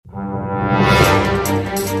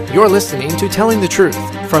You're listening to Telling the Truth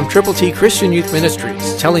from Triple T Christian Youth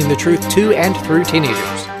Ministries, telling the truth to and through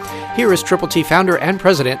teenagers. Here is Triple T founder and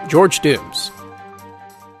president, George Dooms.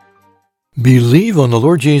 Believe on the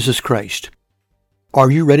Lord Jesus Christ.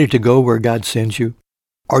 Are you ready to go where God sends you?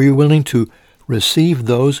 Are you willing to receive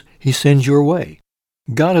those He sends your way?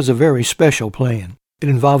 God has a very special plan. It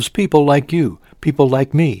involves people like you, people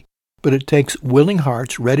like me, but it takes willing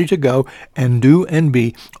hearts ready to go and do and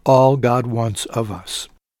be all God wants of us.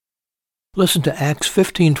 Listen to Acts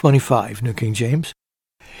 15:25, New King James.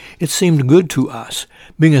 It seemed good to us,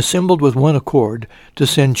 being assembled with one accord, to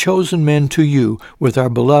send chosen men to you with our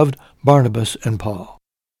beloved Barnabas and Paul.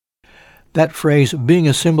 That phrase, being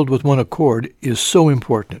assembled with one accord, is so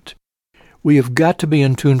important. We have got to be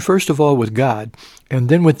in tune first of all with God and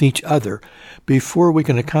then with each other before we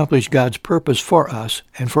can accomplish God's purpose for us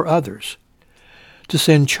and for others. To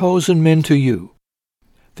send chosen men to you.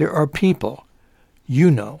 There are people, you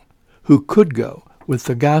know, who could go with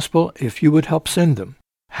the gospel if you would help send them.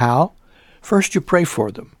 How? First, you pray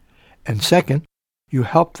for them. And second, you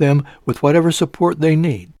help them with whatever support they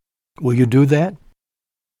need. Will you do that?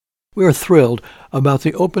 We are thrilled about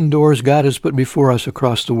the open doors God has put before us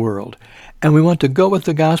across the world, and we want to go with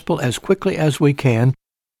the gospel as quickly as we can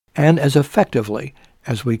and as effectively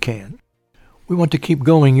as we can. We want to keep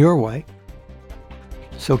going your way.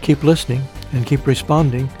 So keep listening and keep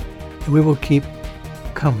responding, and we will keep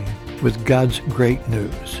coming with God's great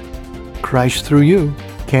news. Christ through you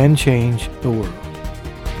can change the world.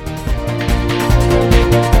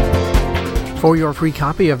 For your free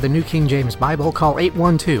copy of the New King James Bible, call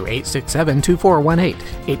 812-867-2418,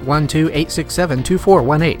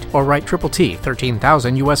 812-867-2418, or write Triple T,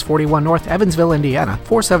 13,000 U.S. 41 North, Evansville, Indiana,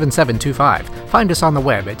 47725. Find us on the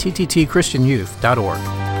web at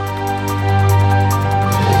tttchristianyouth.org.